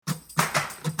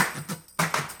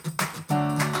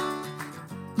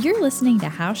You're listening to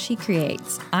How She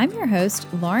Creates. I'm your host,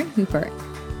 Lauren Hooper.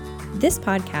 This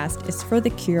podcast is for the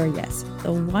curious,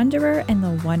 the wanderer and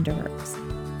the wanderers,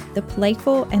 the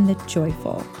playful and the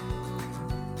joyful.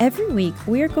 Every week,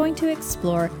 we are going to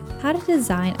explore how to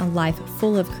design a life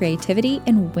full of creativity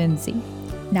and whimsy.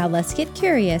 Now let's get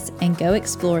curious and go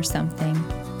explore something.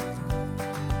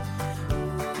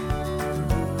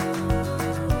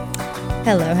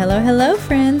 Hello,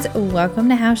 friends. Welcome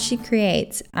to How She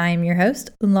Creates. I'm your host,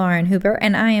 Lauren Hooper,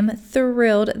 and I am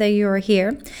thrilled that you are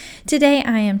here. Today,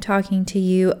 I am talking to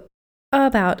you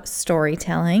about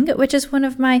storytelling, which is one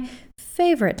of my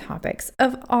favorite topics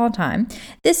of all time.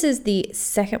 This is the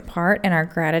second part in our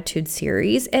gratitude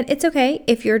series, and it's okay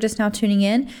if you're just now tuning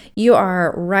in. You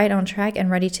are right on track and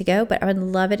ready to go, but I would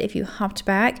love it if you hopped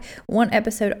back one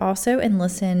episode also and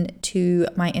listened to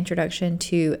my introduction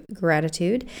to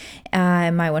gratitude,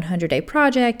 my 100-day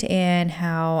project, and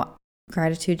how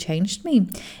gratitude changed me.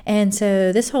 And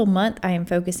so this whole month, I am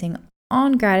focusing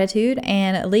on gratitude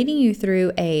and leading you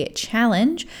through a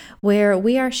challenge where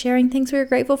we are sharing things we are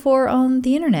grateful for on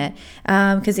the internet,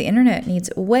 because the internet needs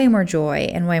way more joy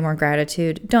and way more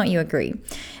gratitude. Don't you agree?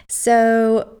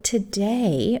 So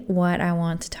today, what I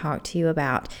want to talk to you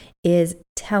about is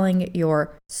telling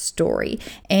your story.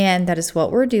 And that is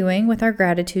what we're doing with our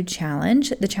gratitude challenge.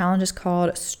 The challenge is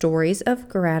called Stories of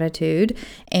Gratitude,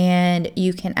 and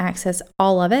you can access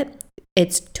all of it.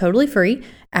 It's totally free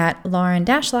at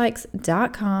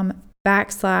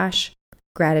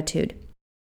lauren-likes.com/gratitude.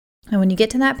 And when you get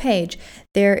to that page,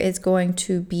 there is going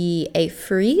to be a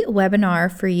free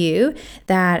webinar for you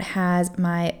that has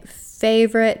my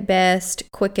favorite,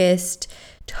 best, quickest,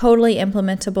 totally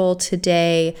implementable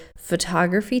today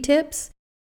photography tips,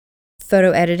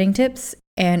 photo editing tips,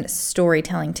 and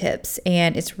storytelling tips.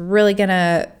 And it's really going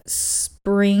to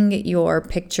spring your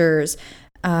pictures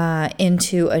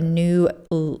into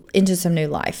some new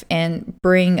life and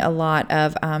bring a lot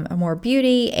of more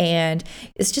beauty, and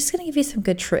it's just going to give you some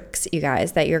good tricks, you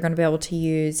guys, that you're going to be able to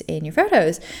use in your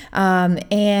photos.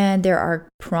 And there are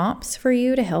prompts for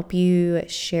you to help you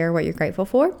share what you're grateful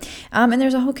for. And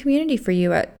there's a whole community for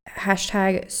you at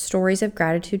 #Stories of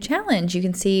Gratitude Challenge. You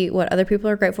can see what other people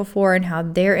are grateful for and how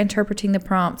they're interpreting the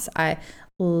prompts. I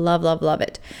love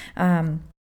it.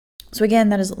 So again,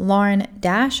 that is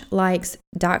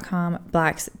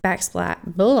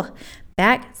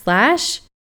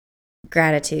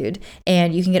lauren-likes.com/gratitude.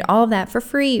 And you can get all of that for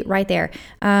free right there.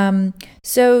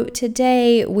 So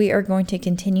today we are going to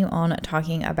continue on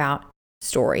talking about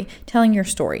telling your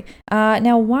story.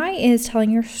 Now, why is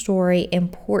telling your story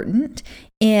important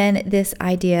in this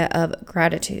idea of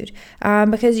gratitude?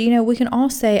 Because, we can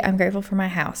all say, I'm grateful for my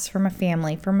house, for my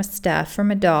family, for my stuff, for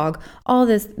my dog, all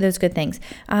those good things.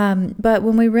 But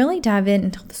when we really dive in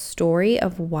and tell the story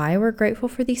of why we're grateful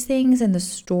for these things and the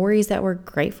stories that we're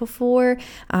grateful for,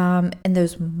 and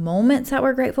those moments that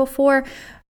we're grateful for,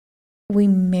 we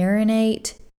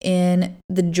marinate in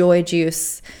the joy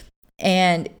juice.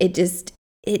 And it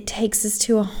takes us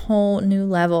to a whole new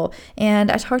level.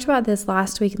 And I talked about this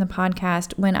last week in the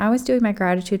podcast. When I was doing my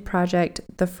gratitude project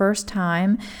the first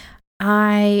time,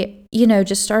 I,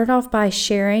 just started off by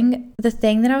sharing the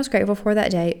thing that I was grateful for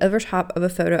that day over top of a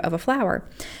photo of a flower.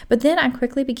 But then I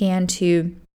quickly began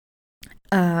to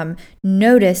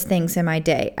notice things in my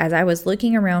day as I was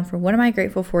looking around for what am I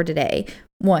grateful for today.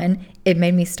 One, it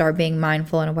made me start being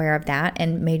mindful and aware of that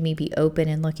and made me be open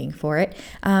and looking for it.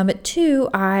 But two,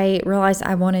 I realized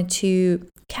I wanted to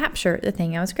capture the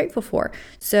thing I was grateful for.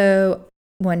 So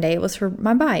one day it was for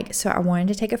my bike. So I wanted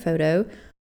to take a photo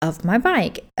of my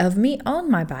bike, of me on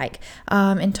my bike,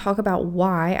 and talk about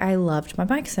why I loved my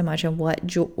bike so much and what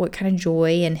kind of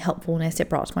joy and helpfulness it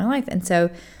brought to my life. And so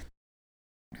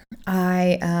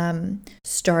I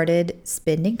started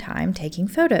spending time taking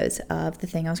photos of the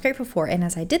thing I was grateful for. And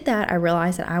as I did that, I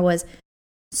realized that I was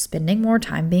spending more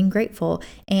time being grateful.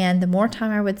 And the more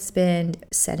time I would spend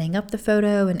setting up the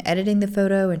photo and editing the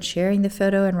photo and sharing the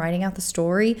photo and writing out the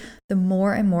story, the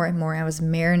more and more I was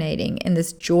marinating in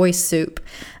this joy soup.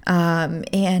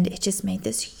 And it just made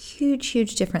this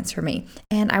huge difference for me.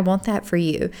 And I want that for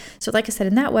you. So like I said,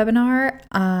 in that webinar,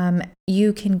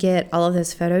 you can get all of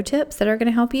those photo tips that are going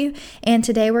to help you. And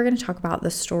today we're going to talk about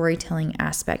the storytelling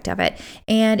aspect of it.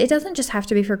 And it doesn't just have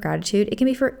to be for gratitude. It can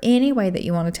be for any way that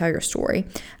you want to tell your story.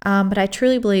 But I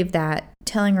truly believe that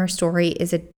telling our story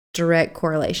is a direct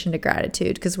correlation to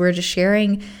gratitude, because we're just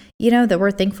sharing, that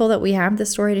we're thankful that we have the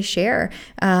story to share.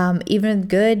 Even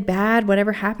good, bad,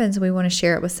 whatever happens, we want to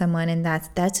share it with someone. And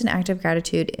that's an act of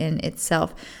gratitude in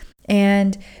itself.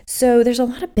 And so there's a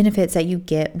lot of benefits that you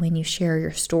get when you share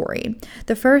your story.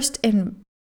 The first and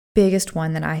biggest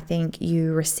one that I think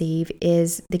you receive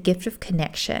is the gift of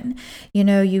connection.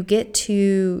 You get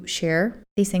to share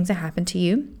these things that happen to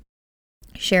you,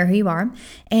 share who you are,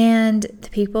 and the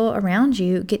people around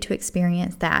you get to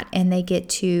experience that, and they get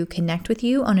to connect with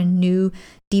you on a new,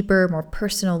 deeper, more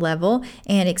personal level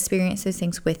and experience those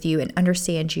things with you and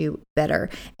understand you better.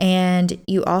 And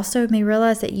you also may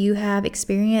realize that you have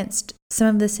experienced some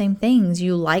of the same things,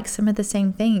 you like some of the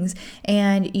same things,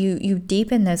 and you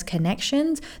deepen those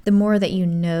connections the more that you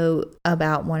know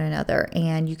about one another,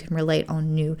 and you can relate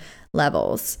on new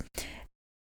levels.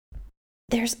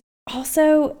 There's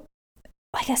also,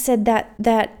 like I said,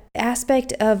 that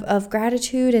aspect of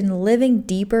gratitude and living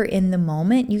deeper in the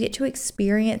moment. You get to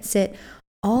experience it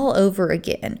all over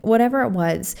again. Whatever it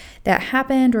was that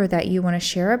happened or that you want to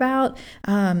share about,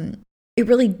 it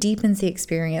really deepens the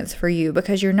experience for you,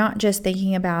 because you're not just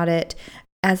thinking about it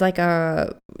as like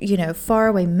a,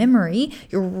 faraway memory.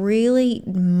 You're really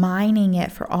mining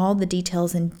it for all the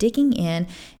details and digging in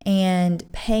and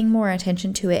paying more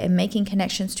attention to it and making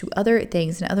connections to other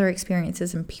things and other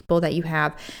experiences and people that you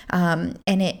have. And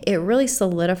it really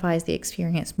solidifies the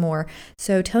experience more.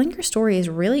 So telling your story is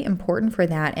really important for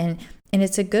that. And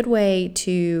it's a good way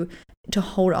to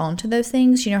hold on to those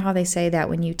things. You know how they say that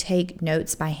when you take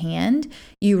notes by hand,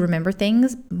 you remember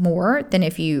things more than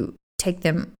if you take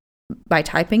them by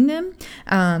typing them.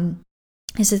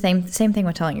 It's the same thing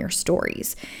with telling your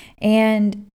stories.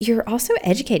 And you're also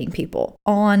educating people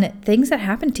on things that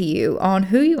happen to you, on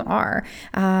who you are.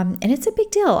 And it's a big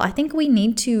deal. I think we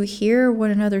need to hear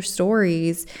one another's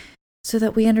stories so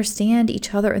that we understand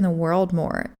each other in the world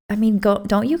more. I mean,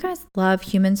 don't you guys love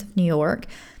Humans of New York?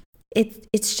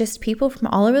 It's just people from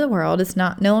all over the world. It's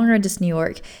no longer just New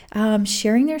York,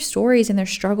 sharing their stories and their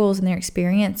struggles and their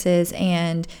experiences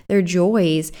and their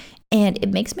joys. And it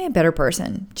makes me a better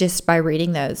person just by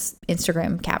reading those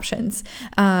Instagram captions.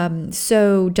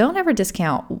 So don't ever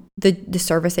discount the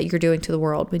service that you're doing to the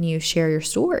world when you share your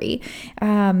story.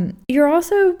 You're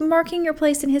also marking your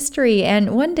place in history.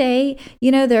 And one day,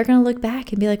 they're going to look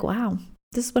back and be like, wow,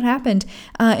 this is what happened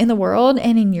in the world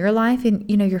and in your life. And,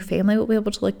 your family will be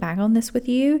able to look back on this with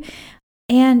you.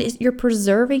 And you're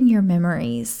preserving your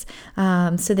memories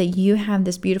so that you have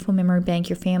this beautiful memory bank.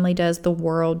 Your family does, the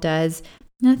world does.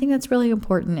 And I think that's really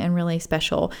important and really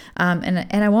special. And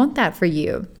I want that for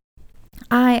you.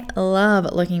 I love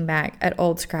looking back at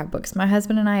old scrapbooks. My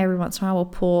husband and I, every once in a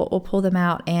while, we'll pull them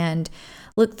out and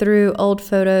look through old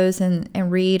photos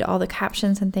and read all the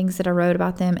captions and things that I wrote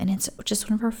about them. And it's just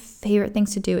one of our favorite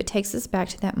things to do. It takes us back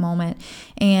to that moment,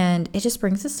 and it just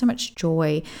brings us so much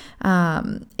joy.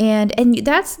 And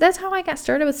that's how I got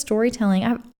started with storytelling.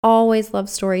 I've always loved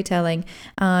storytelling.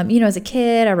 As a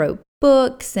kid, I wrote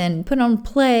books and put on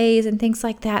plays and things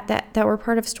like that were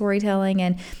part of storytelling.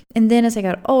 And then as I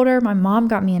got older, my mom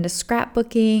got me into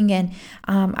scrapbooking, and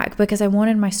because I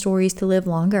wanted my stories to live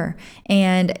longer.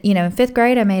 And in 5th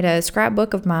grade, I made a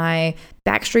scrapbook of my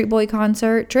Backstreet Boy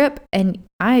concert trip, and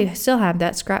I still have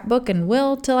that scrapbook and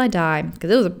will till I die, because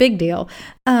it was a big deal.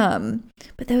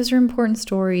 But those are important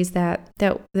stories that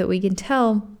we can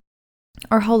tell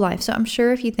our whole life. So I'm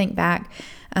sure if you think back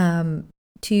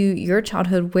to your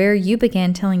childhood, where you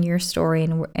began telling your story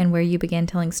and where you began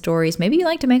telling stories. Maybe you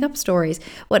like to make up stories.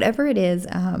 Whatever it is,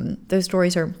 those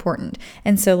stories are important.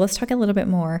 And so let's talk a little bit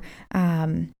more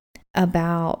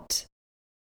about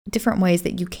different ways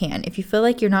that you can. If you feel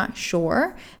like you're not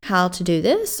sure how to do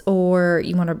this, or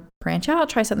you want to branch out,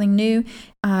 try something new,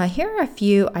 here are a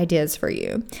few ideas for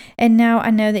you. And now I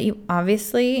know that you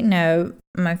obviously know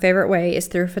my favorite way is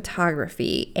through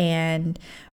photography and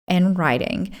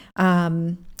writing.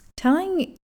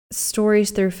 Telling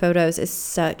stories through photos is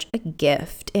such a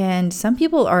gift, and some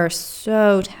people are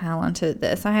so talented at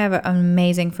this. I have an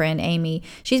amazing friend, Amy.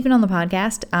 She's been on the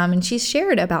podcast, and she's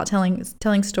shared about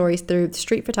telling stories through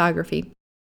street photography.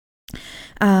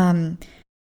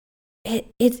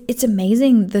 It's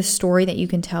amazing the story that you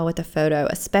can tell with a photo,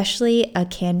 especially a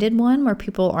candid one where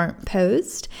people aren't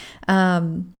posed.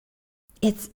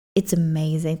 It's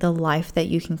amazing the life that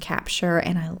you can capture,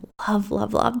 and I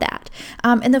love that.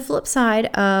 And the flip side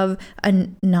of a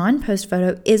non-post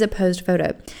photo is a posed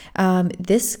photo.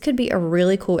 This could be a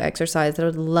really cool exercise that I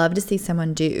would love to see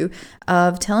someone do,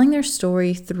 of telling their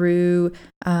story through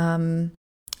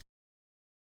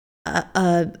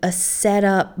a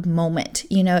setup moment.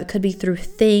 It could be through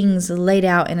things laid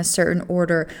out in a certain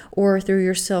order, or through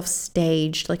yourself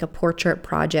staged like a portrait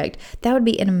project. That would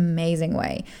be an amazing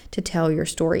way to tell your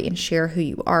story and share who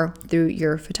you are through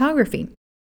your photography.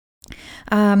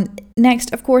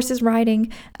 Next, of course, is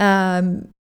writing.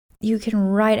 you can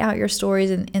write out your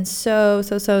stories in so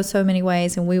many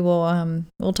ways, and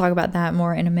we'll talk about that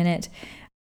more in a minute.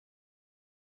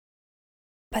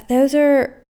 But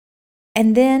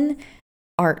and then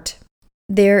art.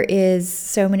 There is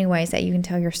so many ways that you can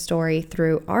tell your story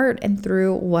through art and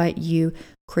through what you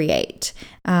create.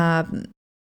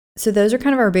 So those are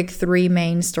kind of our big 3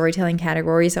 main storytelling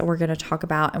categories that we're going to talk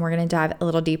about, and we're going to dive a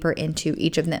little deeper into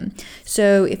each of them.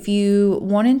 So if you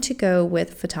wanted to go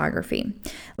with photography,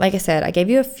 like I said, I gave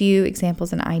you a few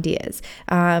examples and ideas.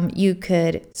 You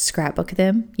could scrapbook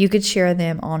them. You could share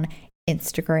them on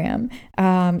Instagram.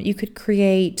 You could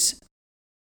create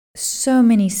so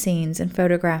many scenes and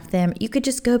photograph them. You could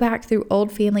just go back through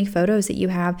old family photos that you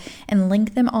have and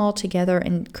link them all together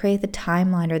and create the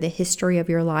timeline or the history of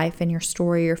your life and your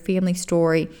story, your family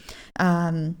story,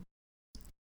 or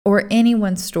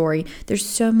anyone's story. There's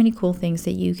so many cool things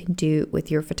that you can do with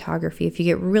your photography if you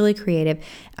get really creative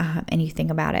and you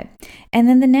think about it. And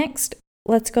then the next,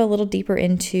 let's go a little deeper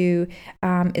into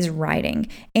is writing.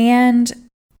 And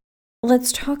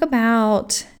let's talk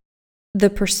about the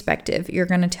perspective you're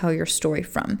going to tell your story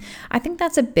from. I think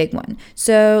that's a big one.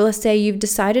 So let's say you've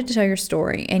decided to tell your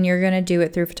story and you're going to do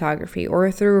it through photography or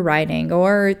through writing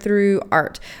or through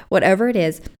art, whatever it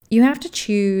is, you have to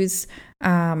choose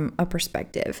a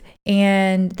perspective.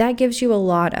 And that gives you a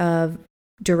lot of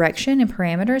direction and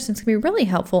parameters, and it's gonna be really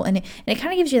helpful, and it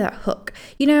kind of gives you that hook.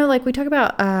 Like we talk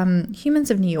about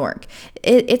Humans of New York.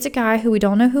 It's a guy who we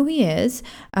don't know who he is,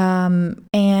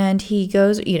 and he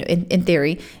goes, in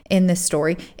theory, in this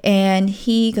story, and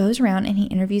he goes around and he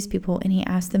interviews people and he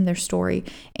asks them their story,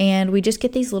 and we just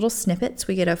get these little snippets.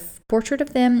 We get a portrait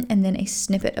of them and then a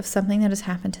snippet of something that has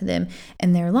happened to them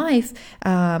in their life,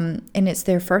 and it's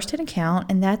their first-hand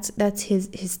account, and that's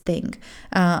his thing.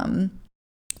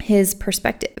 His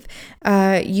perspective.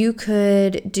 You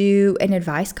could do an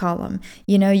advice column.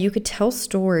 You could tell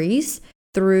stories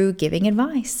through giving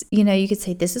advice. You could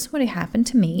say, this is what happened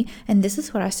to me, and this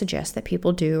is what I suggest that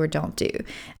people do or don't do.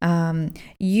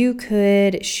 You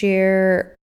could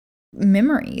share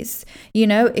memories.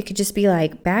 It could just be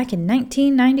like, back in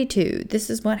 1992,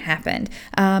 this is what happened.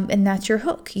 And that's your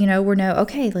hook.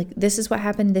 Okay, like this is what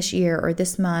happened this year or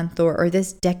this month or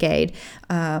this decade.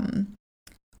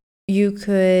 You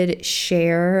could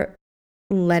share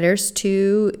letters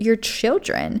to your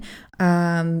children,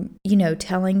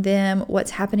 telling them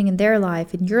what's happening in their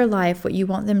life, in your life, what you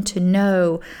want them to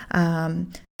know.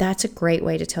 That's a great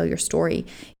way to tell your story.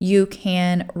 You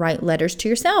can write letters to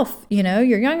yourself,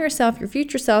 your younger self, your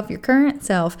future self, your current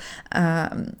self,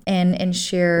 and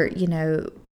share,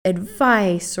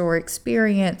 advice or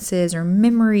experiences or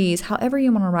memories, however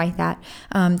you want to write that.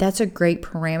 That's a great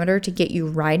parameter to get you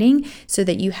writing so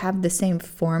that you have the same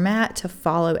format to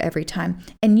follow every time.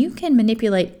 And you can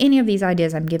manipulate any of these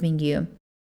ideas I'm giving you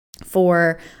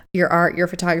for your art, your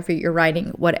photography, your writing,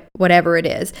 whatever it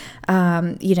is.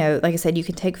 Like I said, you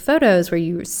can take photos where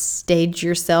you stage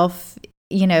yourself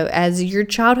as your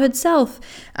childhood self,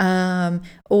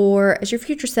 or as your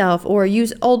future self, or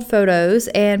use old photos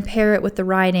and pair it with the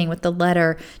writing, with the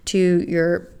letter to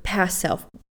your past self.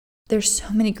 There's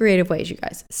so many creative ways, you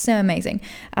guys. So amazing.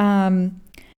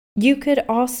 You could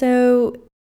also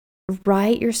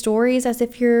write your stories as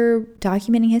if you're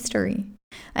documenting history.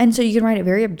 And so you can write it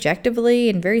very objectively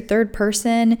and very third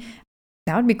person.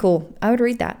 That would be cool. I would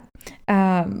read that.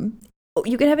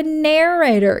 You could have a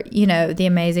narrator, the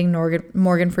amazing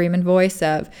Morgan Freeman voice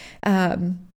of,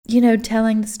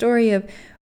 telling the story of,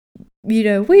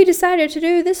 we decided to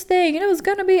do this thing and it was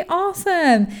going to be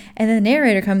awesome. And then the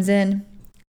narrator comes in,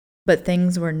 but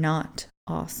things were not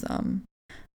awesome.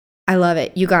 I love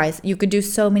it. You guys, you could do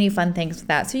so many fun things with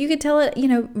that. So you could tell it,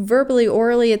 verbally,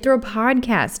 orally, through a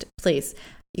podcast, please.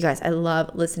 You guys, I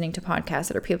love listening to podcasts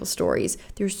that are people's stories.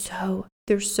 They're so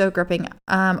gripping.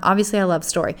 Obviously, I love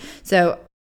story. So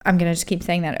I'm going to just keep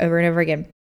saying that over and over again.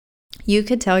 You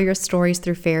could tell your stories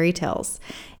through fairy tales.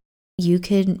 You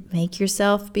could make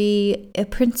yourself be a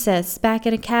princess back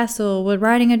in a castle with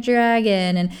riding a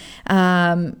dragon.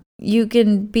 And you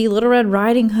can be Little Red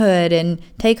Riding Hood and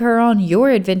take her on your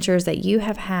adventures that you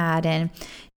have had and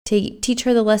teach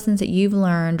her the lessons that you've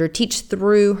learned or teach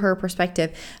through her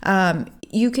perspective.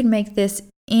 You can make this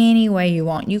any way you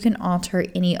want. You can alter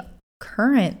any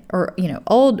current or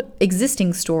old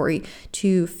existing story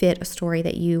to fit a story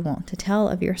that you want to tell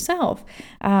of yourself.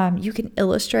 You can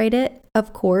illustrate it,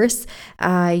 of course.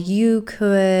 You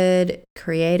could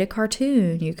create a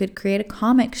cartoon. You could create a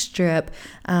comic strip.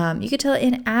 You could tell it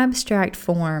in abstract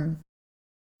form.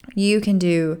 You can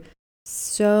do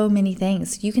so many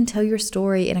things. You can tell your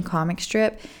story in a comic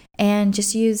strip and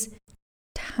just use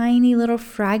tiny little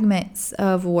fragments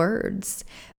of words.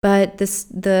 but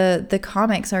the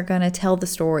comics are going to tell the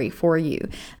story for you.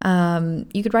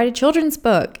 You could write a children's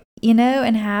book,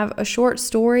 and have a short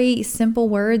story, simple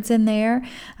words in there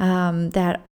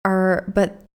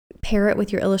but pair it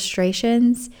with your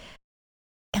illustrations.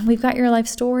 And we've got your life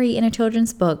story in a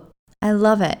children's book. I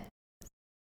love it.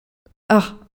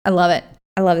 Oh, I love it.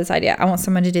 I love this idea. I want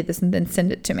someone to do this and then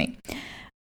send it to me.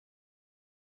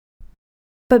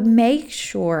 But make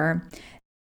sure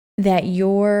that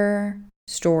your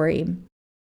story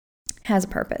has a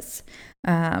purpose.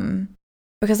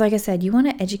 Because like I said, you want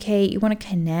to educate, you want to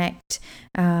connect,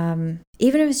 even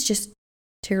if it's just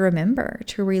to remember,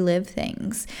 to relive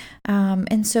things.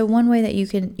 And so one way that you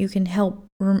can help,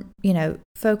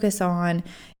 focus on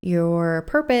your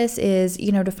purpose is,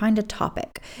 to find a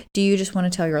topic. Do you just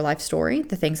want to tell your life story,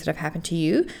 the things that have happened to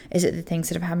you? Is it the things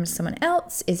that have happened to someone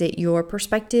else? Is it your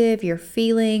perspective, your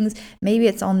feelings? Maybe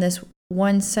it's on this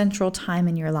one central time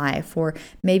in your life, or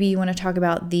maybe you want to talk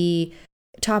about the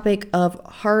topic of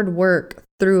hard work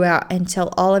throughout and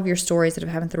tell all of your stories that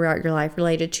have happened throughout your life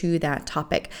related to that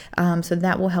topic. So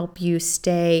that will help you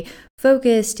stay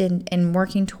focused and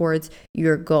working towards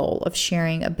your goal of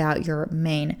sharing about your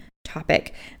main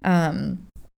topic.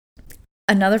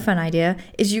 Another fun idea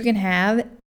is you can have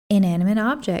inanimate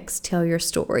objects tell your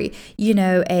story.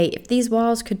 If these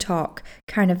walls could talk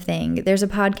kind of thing. There's a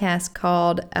podcast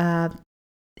called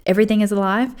Everything is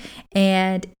Alive,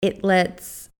 and it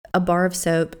lets a bar of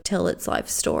soap tell its life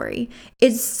story.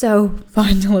 It's so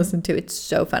fun to listen to. It's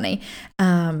so funny.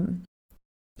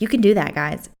 You can do that,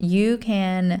 guys. You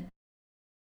can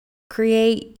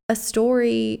create a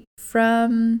story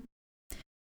from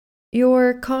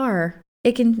your car.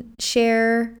 It can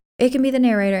be the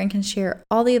narrator and can share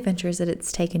all the adventures that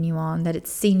it's taken you on, that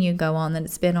it's seen you go on, that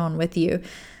it's been on with you.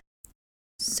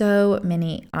 So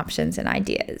many options and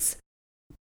ideas.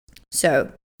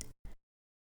 So,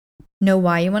 know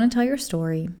why you want to tell your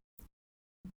story.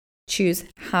 Choose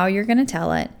how you're going to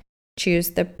tell it.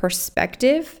 Choose the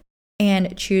perspective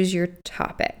and choose your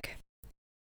topic.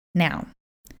 Now,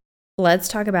 let's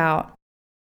talk about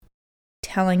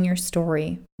telling your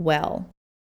story well.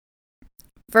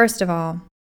 First of all,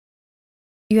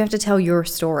 you have to tell your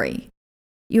story.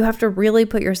 You have to really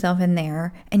put yourself in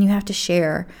there, and you have to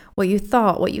share what you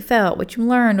thought, what you felt, what you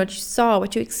learned, what you saw,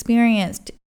 what you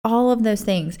experienced. All of those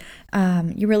things.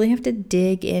 You really have to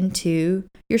dig into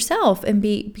yourself and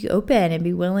be open and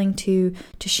be willing to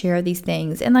share these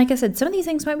things. And like I said, some of these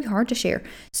things might be hard to share.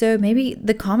 So maybe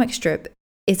the comic strip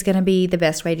is going to be the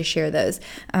best way to share those.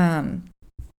 But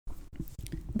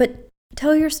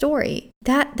tell your story.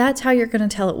 That's how you're going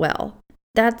to tell it well.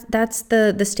 That's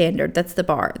the standard. That's the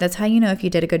bar. That's how you know if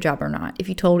you did a good job or not, if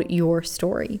you told your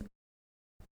story.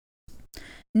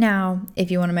 Now,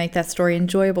 if you want to make that story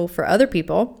enjoyable for other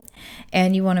people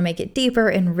and you want to make it deeper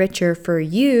and richer for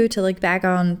you to look back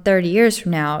on 30 years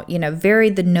from now, vary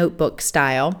the notebook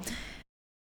style.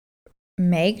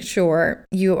 Make sure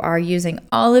you are using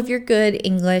all of your good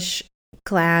English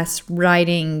class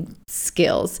writing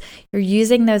skills. You're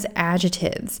using those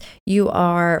adjectives. You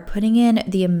are putting in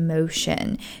the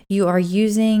emotion. You are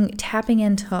tapping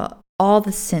into all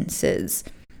the senses.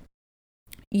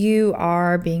 You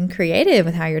are being creative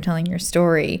with how you're telling your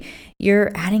story.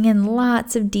 You're adding in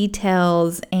lots of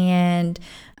details, and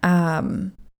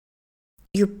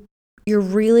you're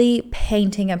really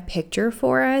painting a picture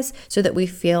for us so that we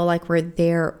feel like we're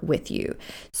there with you.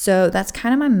 So that's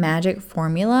kind of my magic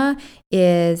formula.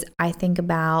 Is I think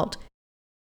about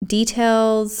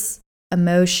details,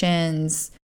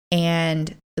 emotions,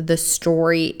 and the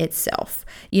story itself.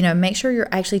 Make sure you're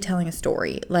actually telling a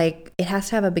story. Like, it has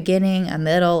to have a beginning, a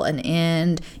middle, an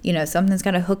end. Something's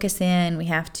got to hook us in. We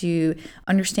have to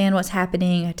understand what's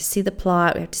happening. We have to see the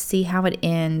plot. We have to see how it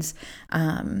ends.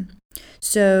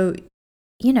 So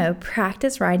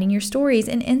practice writing your stories.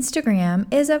 And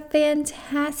Instagram is a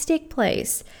fantastic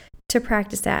place to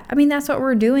practice that. That's what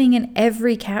we're doing in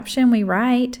every caption we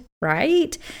write.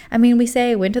 Right? We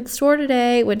say, went to the store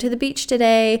today, went to the beach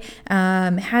today,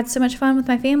 had so much fun with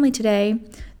my family today.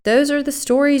 Those are the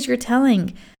stories you're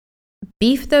telling.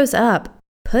 Beef those up.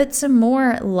 Put some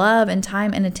more love and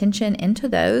time and attention into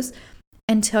those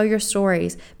and tell your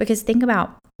stories. Because think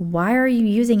about, why are you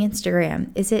using Instagram?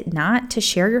 Is it not to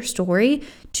share your story,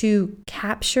 to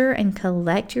capture and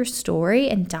collect your story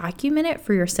and document it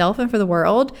for yourself and for the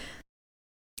world?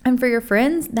 And for your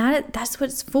friends, that's what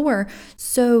it's for.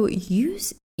 So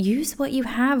use what you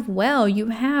have well. You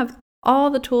have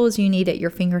all the tools you need at your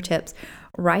fingertips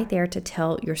right there to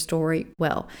tell your story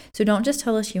well. So don't just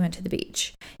tell us you went to the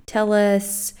beach. Tell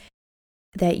us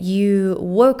that you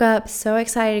woke up so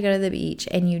excited to go to the beach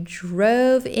and you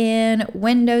drove in,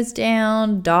 windows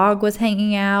down, dog was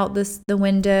hanging out the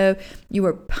window. You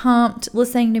were pumped,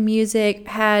 listening to music,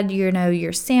 had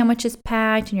your sandwiches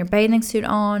packed and your bathing suit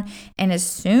on, and as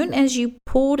soon as you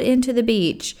pulled into the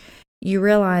beach, you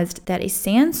realized that a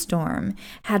sandstorm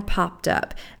had popped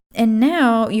up. And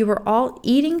now you were all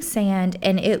eating sand,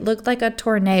 and it looked like a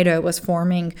tornado was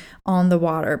forming on the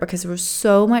water because there was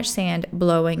so much sand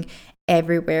blowing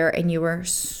everywhere, and you were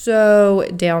so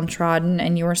downtrodden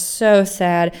and you were so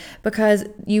sad because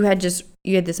you had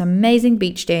this amazing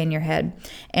beach day in your head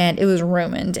and it was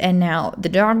ruined. And now the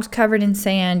dog's covered in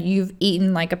sand, you've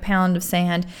eaten like a pound of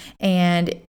sand,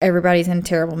 and everybody's in a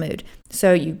terrible mood.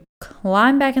 So you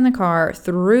climb back in the car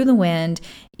through the wind,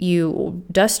 you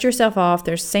dust yourself off,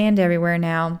 there's sand everywhere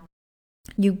now.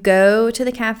 You go to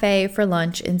the cafe for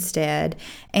lunch instead,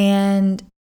 and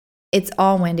it's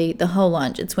all windy, the whole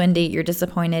lunch. It's windy, you're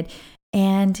disappointed,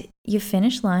 and you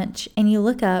finish lunch and you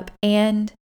look up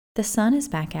and the sun is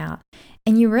back out.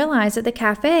 And you realize that the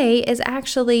cafe is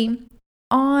actually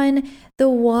on the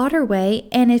waterway,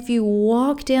 and if you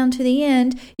walk down to the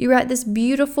end, you're at this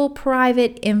beautiful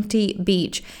private empty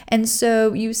beach. And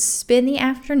so you spend the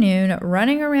afternoon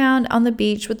running around on the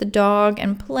beach with the dog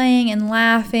and playing and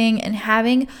laughing and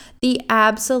having the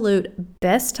absolute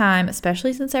best time,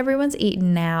 especially since everyone's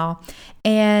eaten now.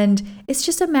 And it's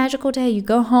just a magical day. You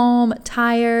go home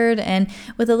tired and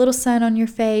with a little sun on your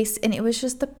face, and it was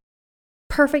just the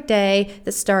perfect day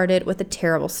that started with a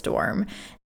terrible storm.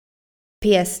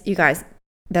 P.S. You guys,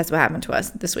 that's what happened to us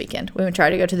this weekend. We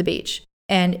tried to go to the beach,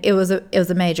 and it was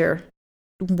a major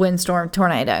windstorm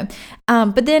tornado.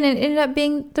 But then it ended up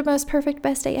being the most perfect,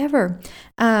 best day ever.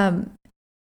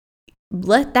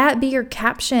 Let that be your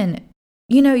caption.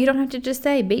 You don't have to just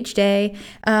say beach day.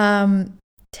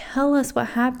 Tell us what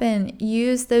happened.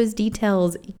 Use those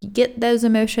details. Get those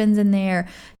emotions in there.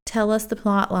 Tell us the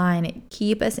plot line.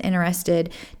 Keep us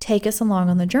interested. Take us along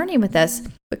on the journey with us.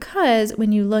 Because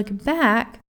when you look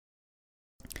back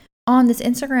on this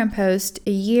Instagram post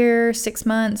a year, 6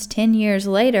 months, 10 years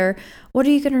later, what are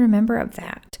you going to remember of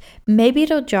that? Maybe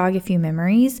it'll jog a few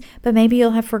memories, but maybe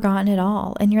you'll have forgotten it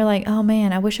all. And you're like, oh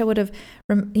man, I wish I would have,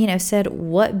 said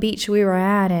what beach we were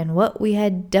at and what we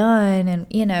had done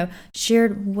and,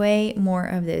 shared way more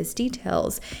of those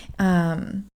details.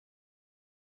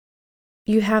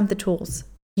 You have the tools.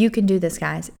 You can do this,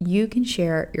 guys. You can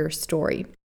share your story.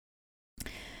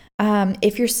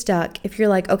 If you're stuck, if you're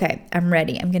like, okay, I'm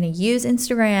ready. I'm going to use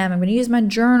Instagram. I'm going to use my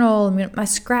journal, my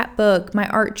scrapbook, my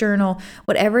art journal,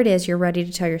 whatever it is, you're ready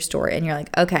to tell your story. And you're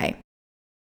like, okay,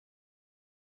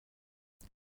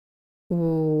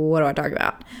 what do I talk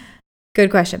about?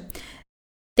 Good question.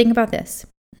 Think about this.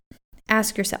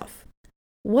 Ask yourself,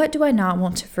 what do I not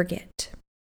want to forget?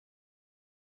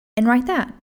 And write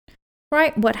that.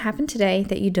 Write what happened today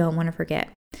that you don't want to forget.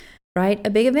 Write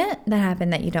a big event that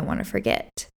happened that you don't want to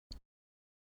forget.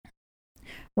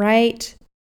 Write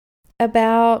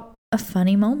about a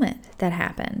funny moment that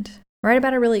happened. Write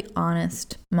about a really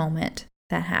honest moment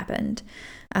that happened.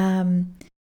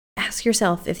 Ask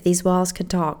yourself, if these walls could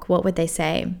talk, what would they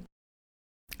say?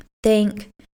 Think,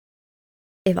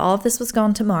 if all of this was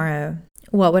gone tomorrow,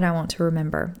 what would I want to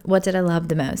remember? What did I love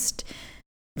the most?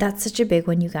 That's such a big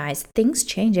one, you guys. Things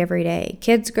change every day.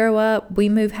 Kids grow up, we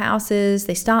move houses,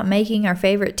 they stop making our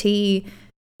favorite tea.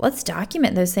 Let's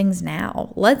document those things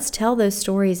now. Let's tell those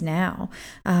stories now,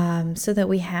 so that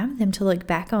we have them to look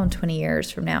back on 20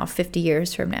 years from now, 50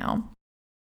 years from now.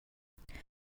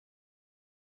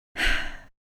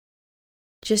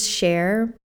 Just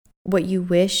share what you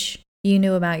wish you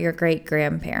knew about your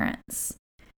great-grandparents.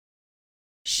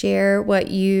 Share what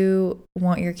you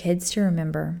want your kids to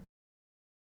remember.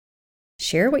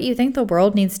 Share what you think the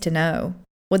world needs to know,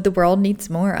 what the world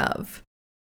needs more of.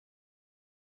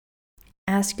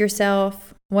 Ask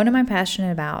yourself, what am I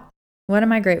passionate about? What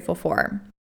am I grateful for?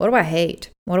 What do I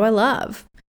hate? What do I love?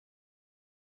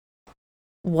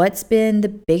 What's been the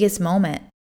biggest moment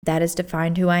that has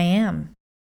defined who I am?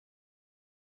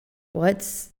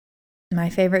 What's my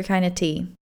favorite kind of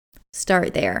tea?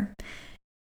 Start there.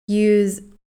 Use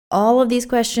all of these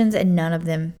questions and none of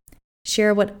them.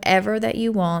 Share whatever that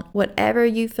you want, whatever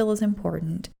you feel is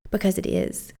important, because it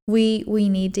is. We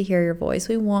need to hear your voice.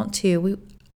 We want to.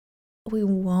 We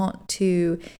want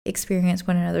to experience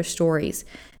one another's stories.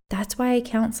 That's why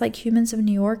accounts like Humans of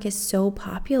New York is so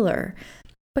popular,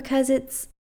 because it's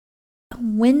a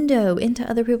window into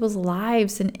other people's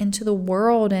lives and into the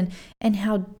world and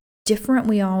how different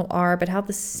we all are, but how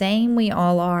the same we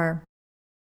all are.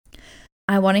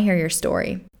 I want to hear your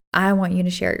story. I want you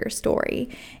to share your story.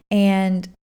 And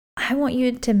I want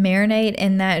you to marinate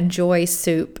in that joy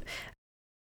soup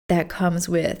that comes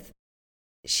with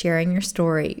sharing your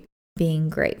story, being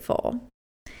grateful.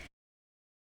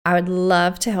 I would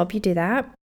love to help you do that.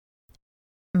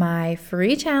 My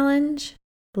free challenge,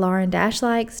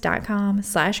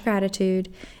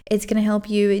 lauren-likes.com/gratitude. It's going to help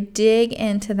you dig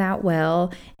into that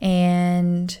well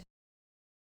and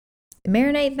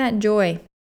marinate that joy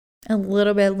a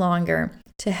little bit longer.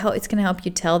 It's going to help you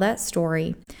tell that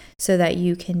story so that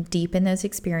you can deepen those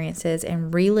experiences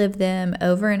and relive them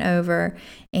over and over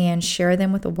and share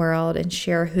them with the world and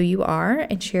share who you are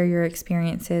and share your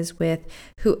experiences with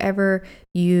whoever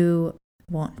you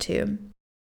want to.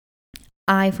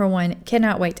 I, for one,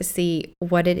 cannot wait to see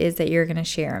what it is that you're going to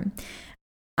share.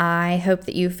 I hope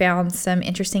that you found some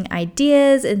interesting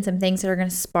ideas and some things that are going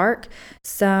to spark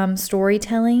some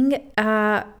storytelling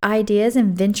ideas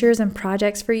and ventures and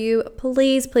projects for you.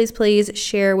 Please, please, please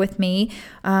share with me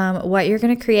what you're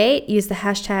going to create. Use the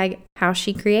hashtag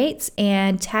 #HowSheCreates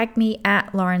and tag me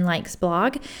at Lauren Likes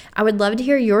Blog. I would love to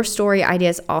hear your story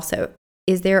ideas also.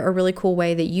 Is there a really cool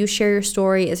way that you share your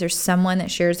story? Is there someone that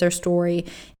shares their story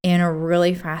in a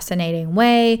really fascinating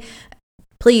way?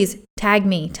 Please tag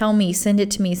me, tell me, send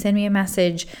it to me, send me a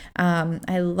message.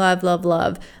 I love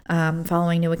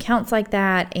following new accounts like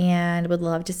that and would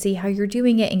love to see how you're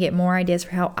doing it and get more ideas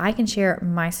for how I can share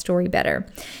my story better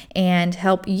and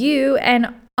help you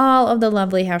and all of the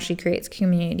lovely How She Creates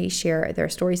community share their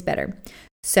stories better.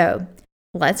 So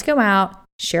let's go out,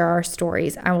 share our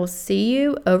stories. I will see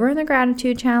you over in the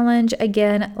gratitude challenge.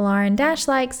 Again,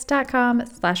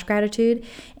 lauren-likes.com/gratitude.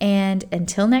 And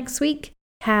until next week,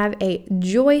 have a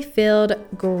joy-filled,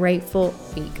 grateful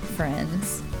week,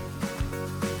 friends.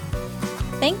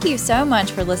 Thank you so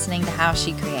much for listening to How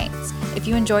She Creates. If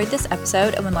you enjoyed this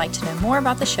episode and would like to know more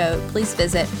about the show, please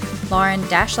visit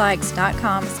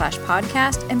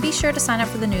lauren-likes.com/podcast and be sure to sign up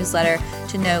for the newsletter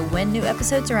to know when new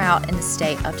episodes are out and to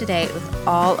stay up to date with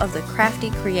all of the crafty,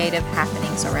 creative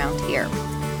happenings around here.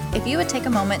 If you would take a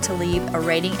moment to leave a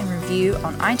rating and review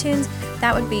on iTunes,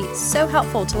 that would be so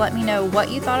helpful to let me know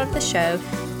what you thought of the show,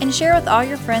 and share with all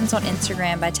your friends on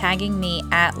Instagram by tagging me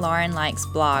at Lauren Likes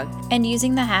Blog and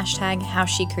using the hashtag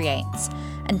 #HowSheCreates.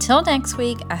 Until next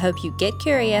week, I hope you get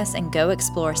curious and go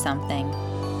explore something.